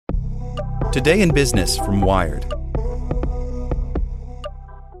Today in Business from Wired.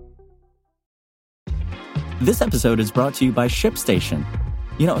 This episode is brought to you by ShipStation.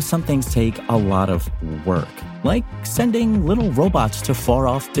 You know, some things take a lot of work, like sending little robots to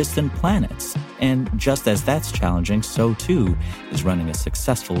far-off distant planets. And just as that's challenging, so too is running a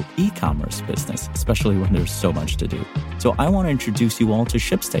successful e-commerce business, especially when there's so much to do. So I want to introduce you all to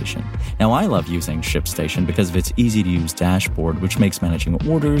ShipStation. Now, I love using ShipStation because of its easy-to-use dashboard, which makes managing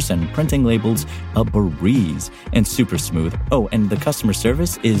orders and printing labels a breeze and super smooth. Oh, and the customer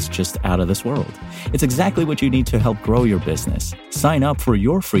service is just out of this world. It's exactly what you need to help grow your business. Sign up for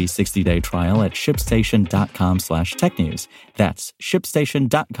your free 60-day trial at shipstation.com/technews. That's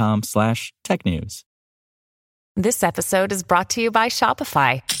shipstation.com/technews. This episode is brought to you by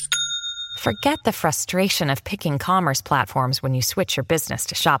Shopify. Forget the frustration of picking commerce platforms when you switch your business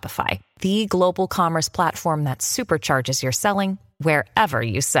to Shopify, the global commerce platform that supercharges your selling wherever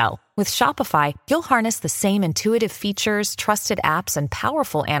you sell. With Shopify, you'll harness the same intuitive features, trusted apps, and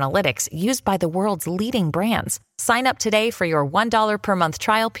powerful analytics used by the world's leading brands. Sign up today for your $1 per month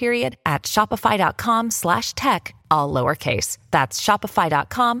trial period at shopify.com/tech, all lowercase. That's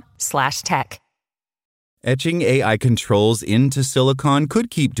shopify.com/tech. Etching AI controls into silicon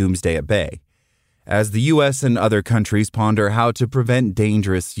could keep Doomsday at bay. As the U.S. and other countries ponder how to prevent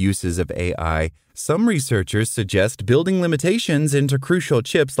dangerous uses of AI, some researchers suggest building limitations into crucial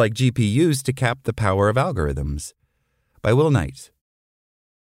chips like GPUs to cap the power of algorithms. By Will Knight.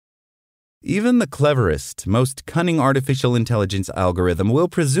 Even the cleverest, most cunning artificial intelligence algorithm will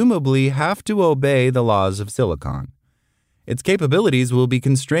presumably have to obey the laws of silicon. Its capabilities will be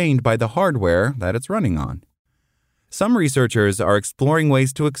constrained by the hardware that it's running on. Some researchers are exploring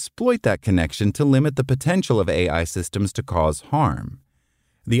ways to exploit that connection to limit the potential of AI systems to cause harm.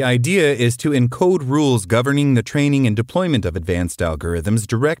 The idea is to encode rules governing the training and deployment of advanced algorithms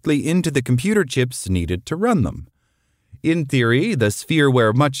directly into the computer chips needed to run them. In theory, the sphere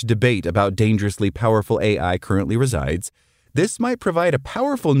where much debate about dangerously powerful AI currently resides, this might provide a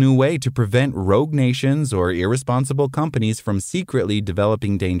powerful new way to prevent rogue nations or irresponsible companies from secretly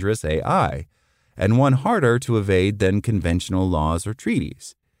developing dangerous AI, and one harder to evade than conventional laws or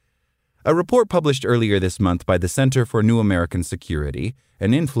treaties. A report published earlier this month by the Center for New American Security,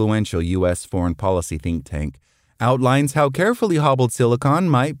 an influential U.S. foreign policy think tank, outlines how carefully hobbled silicon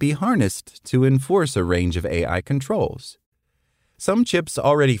might be harnessed to enforce a range of AI controls. Some chips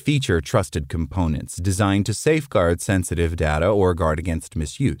already feature trusted components designed to safeguard sensitive data or guard against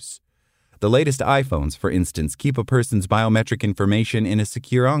misuse. The latest iPhones, for instance, keep a person's biometric information in a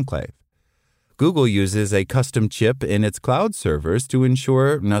secure enclave. Google uses a custom chip in its cloud servers to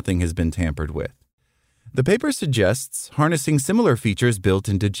ensure nothing has been tampered with. The paper suggests harnessing similar features built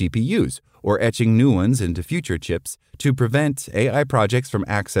into GPUs or etching new ones into future chips to prevent AI projects from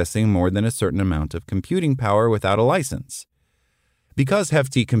accessing more than a certain amount of computing power without a license. Because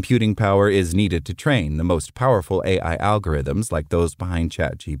hefty computing power is needed to train the most powerful AI algorithms like those behind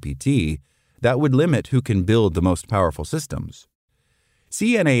ChatGPT, that would limit who can build the most powerful systems.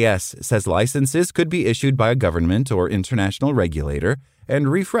 CNAS says licenses could be issued by a government or international regulator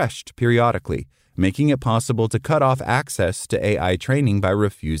and refreshed periodically, making it possible to cut off access to AI training by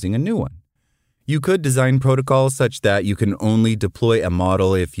refusing a new one. You could design protocols such that you can only deploy a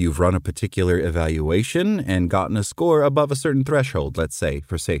model if you've run a particular evaluation and gotten a score above a certain threshold, let's say,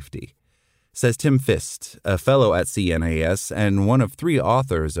 for safety, says Tim Fist, a fellow at CNAS and one of 3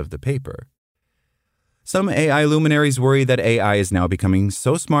 authors of the paper. Some AI luminaries worry that AI is now becoming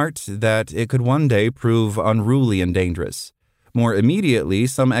so smart that it could one day prove unruly and dangerous. More immediately,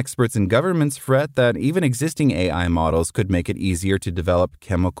 some experts in governments fret that even existing AI models could make it easier to develop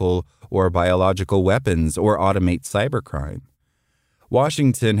chemical or biological weapons or automate cybercrime.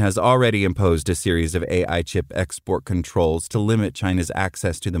 Washington has already imposed a series of AI chip export controls to limit China's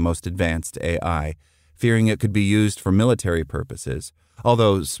access to the most advanced AI, fearing it could be used for military purposes,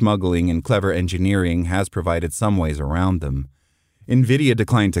 although smuggling and clever engineering has provided some ways around them. NVIDIA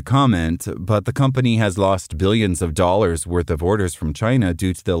declined to comment, but the company has lost billions of dollars worth of orders from China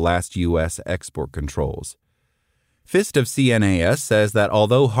due to the last U.S. export controls. Fist of CNAS says that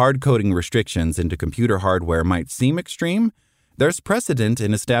although hard-coding restrictions into computer hardware might seem extreme, there's precedent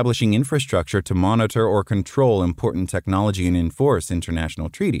in establishing infrastructure to monitor or control important technology and enforce international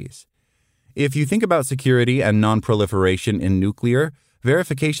treaties. If you think about security and non-proliferation in nuclear,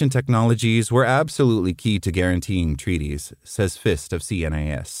 verification technologies were absolutely key to guaranteeing treaties, says Fist of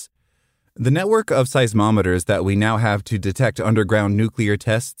CNAS. The network of seismometers that we now have to detect underground nuclear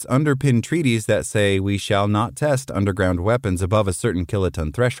tests underpin treaties that say we shall not test underground weapons above a certain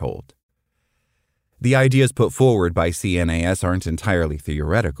kiloton threshold. The ideas put forward by CNAS aren't entirely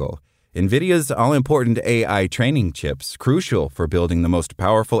theoretical. NVIDIA's all-important AI training chips, crucial for building the most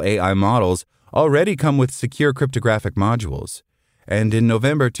powerful AI models, already come with secure cryptographic modules. And in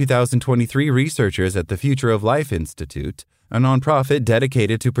November 2023, researchers at the Future of Life Institute, a nonprofit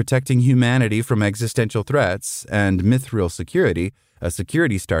dedicated to protecting humanity from existential threats, and Mithril Security, a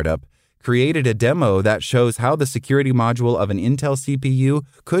security startup, created a demo that shows how the security module of an Intel CPU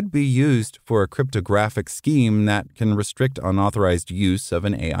could be used for a cryptographic scheme that can restrict unauthorized use of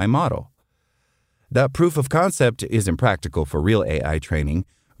an AI model. That proof of concept isn't practical for real AI training,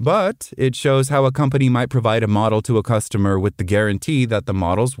 but it shows how a company might provide a model to a customer with the guarantee that the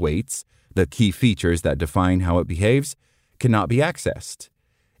model's weights, the key features that define how it behaves, cannot be accessed.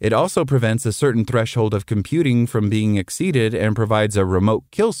 It also prevents a certain threshold of computing from being exceeded and provides a remote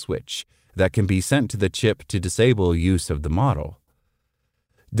kill switch that can be sent to the chip to disable use of the model.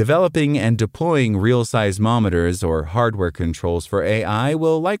 Developing and deploying real seismometers or hardware controls for AI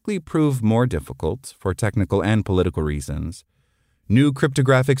will likely prove more difficult for technical and political reasons. New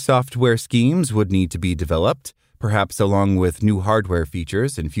cryptographic software schemes would need to be developed, perhaps along with new hardware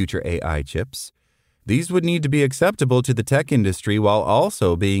features in future AI chips. These would need to be acceptable to the tech industry while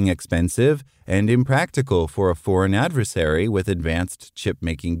also being expensive and impractical for a foreign adversary with advanced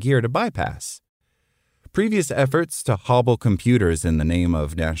chip-making gear to bypass. Previous efforts to hobble computers in the name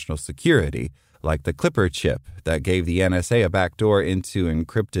of national security, like the Clipper chip that gave the NSA a backdoor into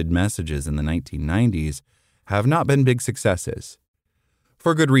encrypted messages in the 1990s, have not been big successes.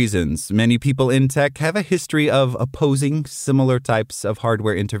 For good reasons, many people in tech have a history of opposing similar types of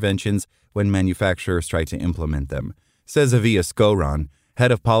hardware interventions when manufacturers try to implement them, says Avia Skoran,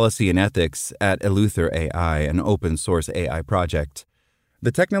 head of policy and ethics at Eleuther AI, an open-source AI project.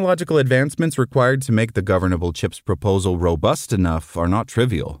 The technological advancements required to make the governable chips proposal robust enough are not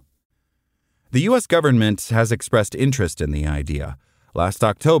trivial. The U.S. government has expressed interest in the idea. Last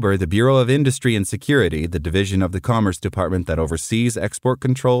October, the Bureau of Industry and Security, the division of the Commerce Department that oversees export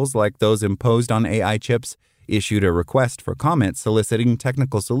controls like those imposed on AI chips, issued a request for comment soliciting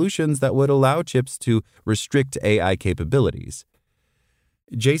technical solutions that would allow chips to restrict AI capabilities.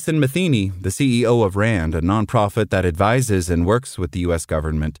 Jason Matheny, the CEO of RAND, a nonprofit that advises and works with the U.S.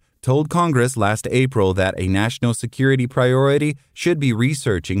 government, told Congress last April that a national security priority should be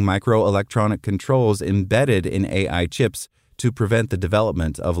researching microelectronic controls embedded in AI chips to prevent the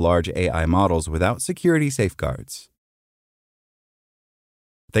development of large AI models without security safeguards.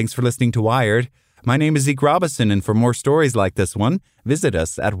 Thanks for listening to Wired. My name is Zeke Robison, and for more stories like this one, visit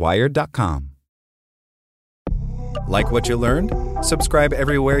us at wired.com. Like what you learned? Subscribe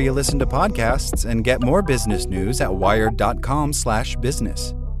everywhere you listen to podcasts and get more business news at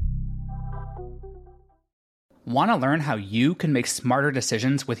wired.com/business. Want to learn how you can make smarter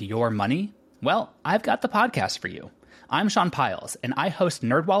decisions with your money? Well, I've got the podcast for you. I'm Sean Piles, and I host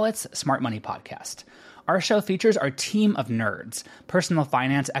NerdWallet's Smart Money Podcast. Our show features our team of nerds, personal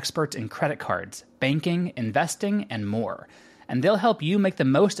finance experts in credit cards, banking, investing, and more. And they'll help you make the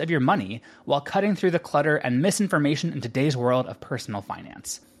most of your money while cutting through the clutter and misinformation in today's world of personal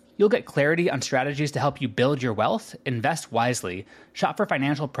finance. You'll get clarity on strategies to help you build your wealth, invest wisely, shop for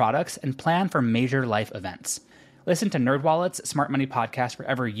financial products, and plan for major life events. Listen to NerdWallet's Smart Money Podcast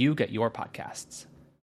wherever you get your podcasts.